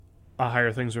A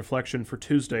Higher Things Reflection for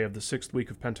Tuesday of the 6th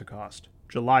week of Pentecost,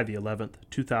 July the 11th,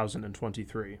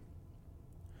 2023.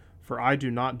 For I do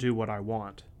not do what I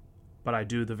want, but I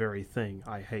do the very thing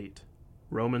I hate.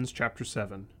 Romans chapter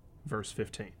 7, verse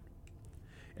 15.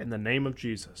 In the name of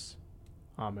Jesus,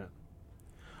 Amen.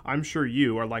 I'm sure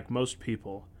you are like most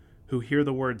people who hear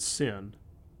the word sin,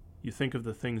 you think of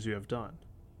the things you have done.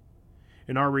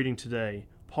 In our reading today,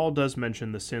 Paul does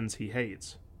mention the sins he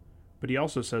hates, but he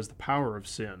also says the power of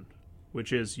sin,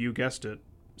 which is, you guessed it,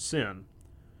 sin.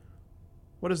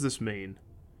 What does this mean?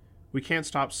 We can't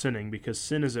stop sinning because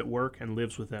sin is at work and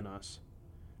lives within us.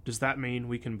 Does that mean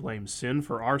we can blame sin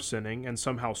for our sinning and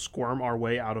somehow squirm our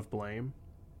way out of blame?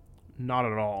 Not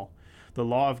at all. The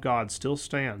law of God still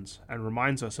stands and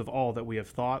reminds us of all that we have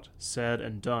thought, said,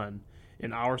 and done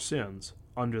in our sins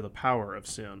under the power of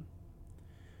sin.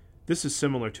 This is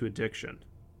similar to addiction.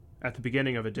 At the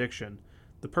beginning of addiction,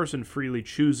 the person freely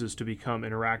chooses to become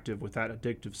interactive with that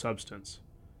addictive substance.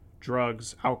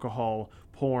 Drugs, alcohol,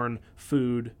 porn,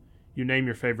 food, you name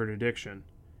your favorite addiction.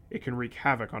 It can wreak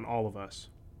havoc on all of us.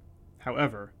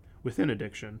 However, within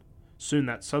addiction, soon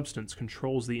that substance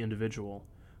controls the individual,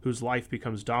 whose life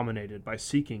becomes dominated by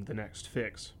seeking the next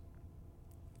fix.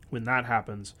 When that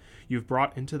happens, you've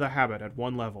brought into the habit at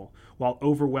one level, while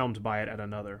overwhelmed by it at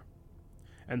another.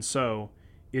 And so,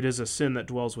 it is a sin that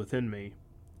dwells within me.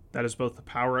 That is both the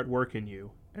power at work in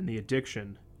you and the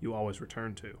addiction you always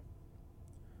return to.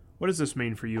 What does this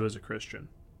mean for you as a Christian?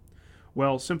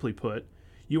 Well, simply put,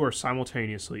 you are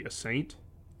simultaneously a saint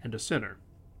and a sinner.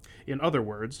 In other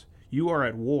words, you are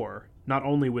at war not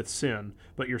only with sin,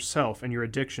 but yourself and your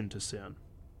addiction to sin.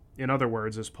 In other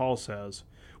words, as Paul says,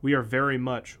 we are very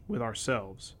much with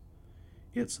ourselves.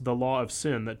 It's the law of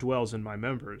sin that dwells in my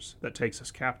members that takes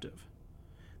us captive.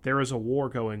 There is a war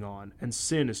going on, and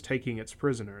sin is taking its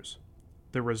prisoners.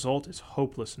 The result is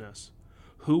hopelessness.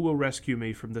 Who will rescue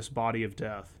me from this body of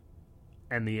death?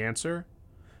 And the answer?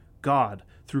 God,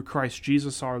 through Christ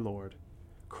Jesus our Lord.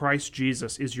 Christ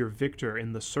Jesus is your victor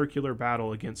in the circular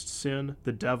battle against sin,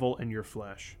 the devil, and your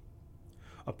flesh.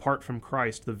 Apart from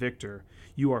Christ, the victor,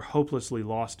 you are hopelessly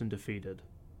lost and defeated.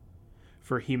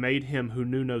 For he made him who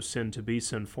knew no sin to be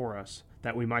sin for us,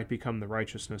 that we might become the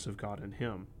righteousness of God in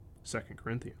him. 2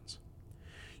 Corinthians.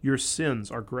 Your sins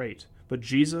are great, but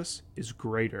Jesus is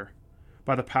greater.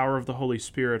 By the power of the Holy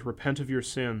Spirit, repent of your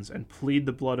sins and plead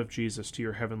the blood of Jesus to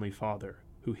your heavenly Father,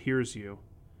 who hears you.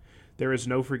 There is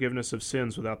no forgiveness of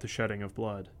sins without the shedding of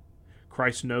blood.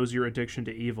 Christ knows your addiction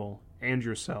to evil and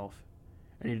yourself,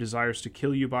 and he desires to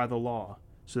kill you by the law,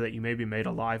 so that you may be made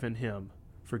alive in him,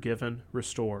 forgiven,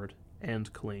 restored,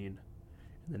 and clean.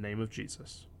 In the name of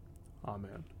Jesus.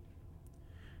 Amen.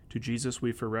 To Jesus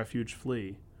we for refuge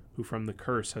flee, who from the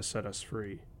curse has set us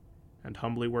free, and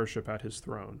humbly worship at his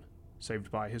throne, saved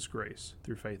by his grace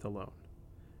through faith alone.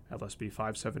 LSB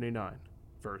 579,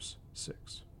 verse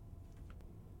 6.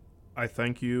 I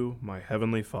thank you, my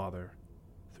heavenly Father,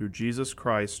 through Jesus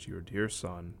Christ, your dear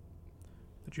Son,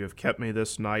 that you have kept me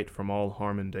this night from all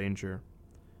harm and danger,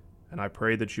 and I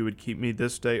pray that you would keep me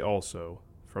this day also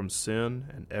from sin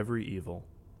and every evil,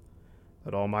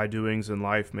 that all my doings in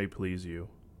life may please you.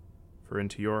 For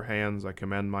into your hands I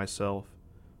commend myself,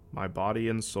 my body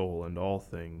and soul, and all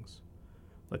things.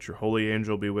 Let your holy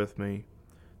angel be with me,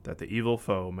 that the evil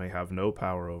foe may have no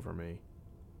power over me.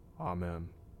 Amen.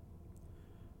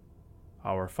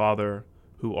 Our Father,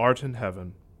 who art in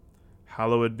heaven,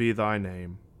 hallowed be thy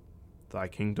name. Thy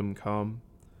kingdom come,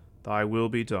 thy will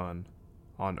be done,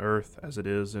 on earth as it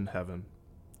is in heaven.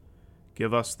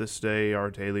 Give us this day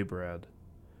our daily bread,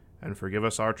 and forgive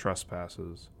us our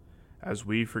trespasses, as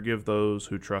we forgive those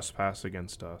who trespass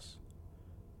against us.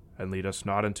 And lead us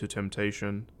not into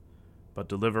temptation, but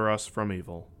deliver us from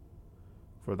evil.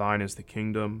 For thine is the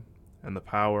kingdom, and the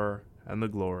power, and the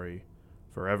glory,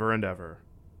 forever and ever.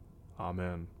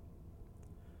 Amen.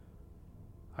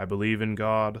 I believe in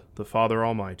God, the Father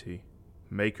Almighty,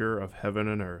 maker of heaven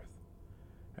and earth,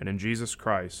 and in Jesus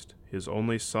Christ, his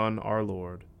only Son, our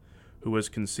Lord, who was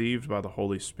conceived by the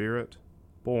Holy Spirit,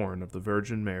 born of the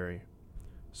Virgin Mary,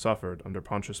 suffered under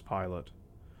Pontius Pilate,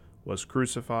 was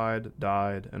crucified,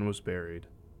 died, and was buried.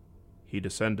 He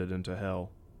descended into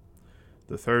hell.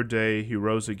 The third day he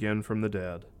rose again from the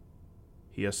dead.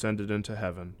 He ascended into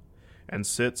heaven, and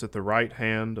sits at the right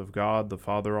hand of God the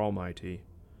Father Almighty.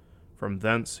 From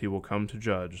thence he will come to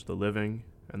judge the living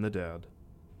and the dead.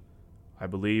 I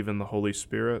believe in the Holy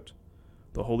Spirit,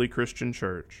 the holy Christian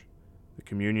Church, the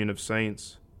communion of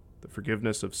saints, the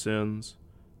forgiveness of sins,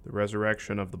 the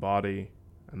resurrection of the body,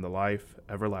 and the life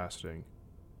everlasting.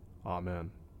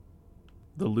 Amen.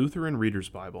 The Lutheran Reader's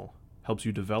Bible helps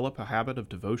you develop a habit of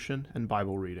devotion and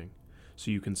Bible reading so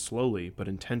you can slowly but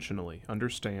intentionally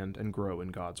understand and grow in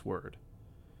God's Word.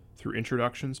 Through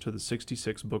introductions to the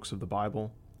 66 books of the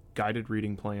Bible, guided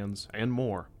reading plans, and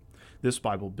more, this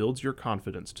Bible builds your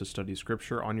confidence to study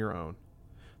Scripture on your own.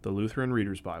 The Lutheran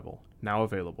Reader's Bible, now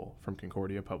available from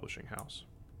Concordia Publishing House.